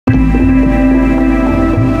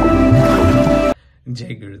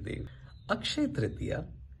Jai Gurudev. Akshaya Tritiya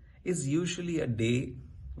is usually a day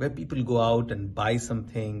where people go out and buy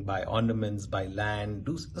something, buy ornaments, buy land,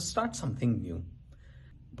 start something new.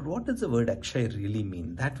 But what does the word Akshaya really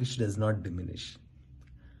mean? That which does not diminish,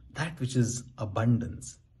 that which is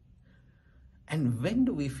abundance. And when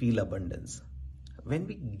do we feel abundance? When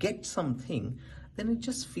we get something, then it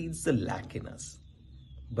just feels the lack in us.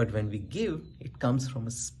 But when we give, it comes from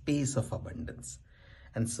a space of abundance.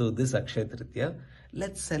 And so this Akshaya Tritiya,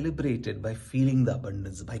 let's celebrate it by feeling the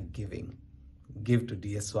abundance, by giving. Give to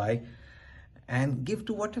DSY and give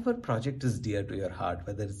to whatever project is dear to your heart,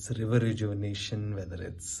 whether it's river rejuvenation, whether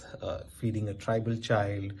it's feeding a tribal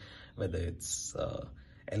child, whether it's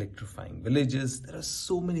electrifying villages. There are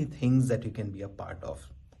so many things that you can be a part of.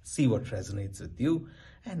 See what resonates with you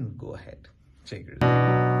and go ahead. Jai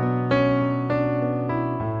Gurudev.